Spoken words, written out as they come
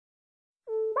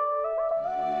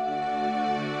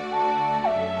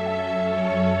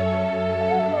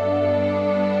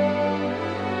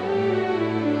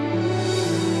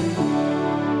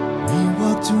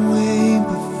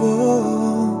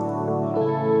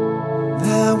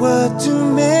too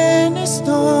many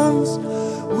storms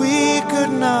we could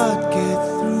not get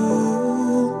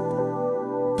through,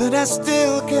 but I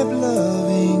still kept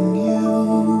loving you.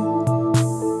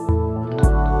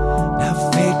 Now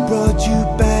fate brought you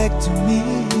back to me.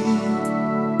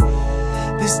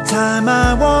 This time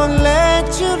I won't let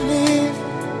you leave.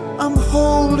 I'm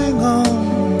holding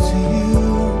on to you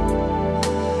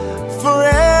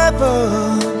forever.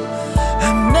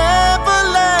 I'm never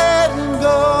letting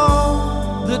go.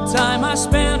 The time I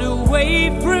spent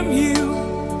away from you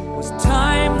was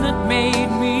time that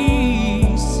made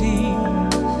me see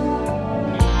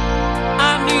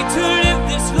I need to live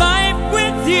this life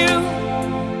with you.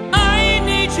 I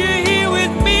need you here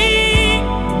with me.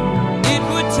 It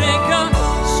would take a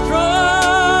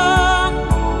strong,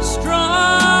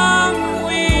 strong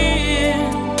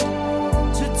wind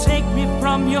to take me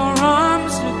from your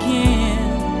arms again,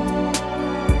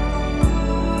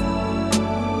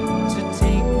 to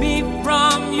take me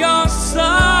from your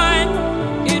side.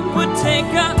 It would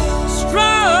take a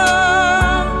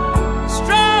strong,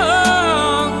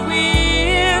 strong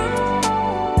wind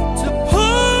to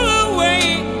pull away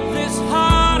this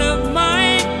heart of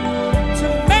mine, to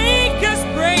make us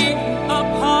break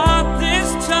apart this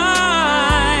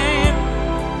time.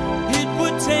 It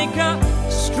would take a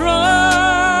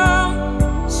strong,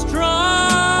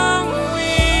 strong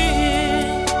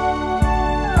wind.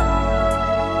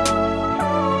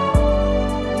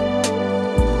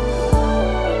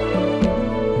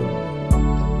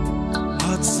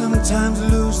 Hearts sometimes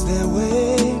lose their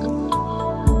way,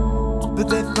 but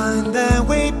they find their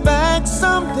way back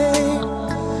someday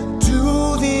to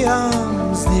the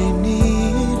arms they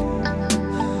need.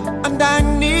 And I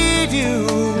need you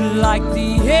Like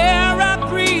the air I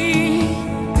breathe,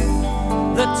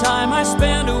 the time I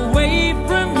spent away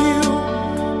from you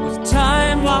was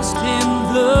time lost in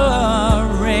the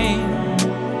rain.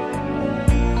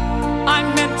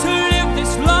 I'm meant to live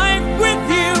this life with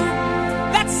you.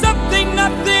 That's something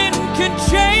nothing can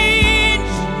change.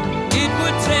 It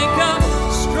would take a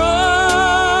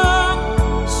strong,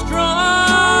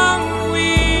 strong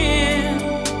wind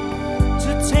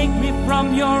to take me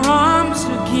from your arms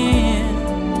again,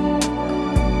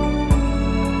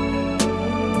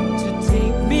 to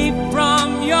take me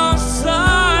from your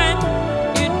side.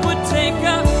 It would take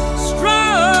a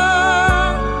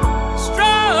strong,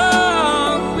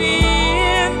 strong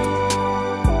wind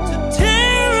to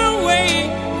tear away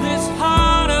this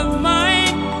heart of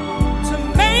mine, to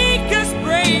make us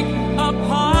break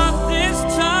apart this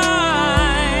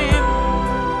time.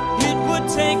 It would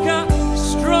take a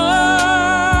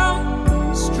strong,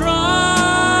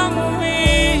 strong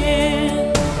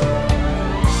wind.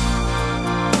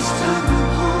 This time I'm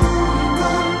holding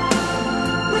on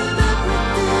with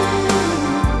everything.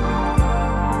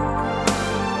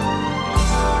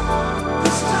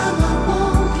 This time I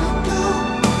won't let go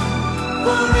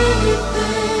for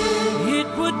anything. It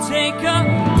would take a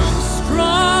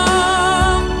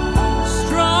strong,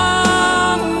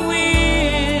 strong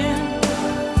wind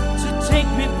to take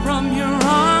me from your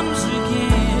arms.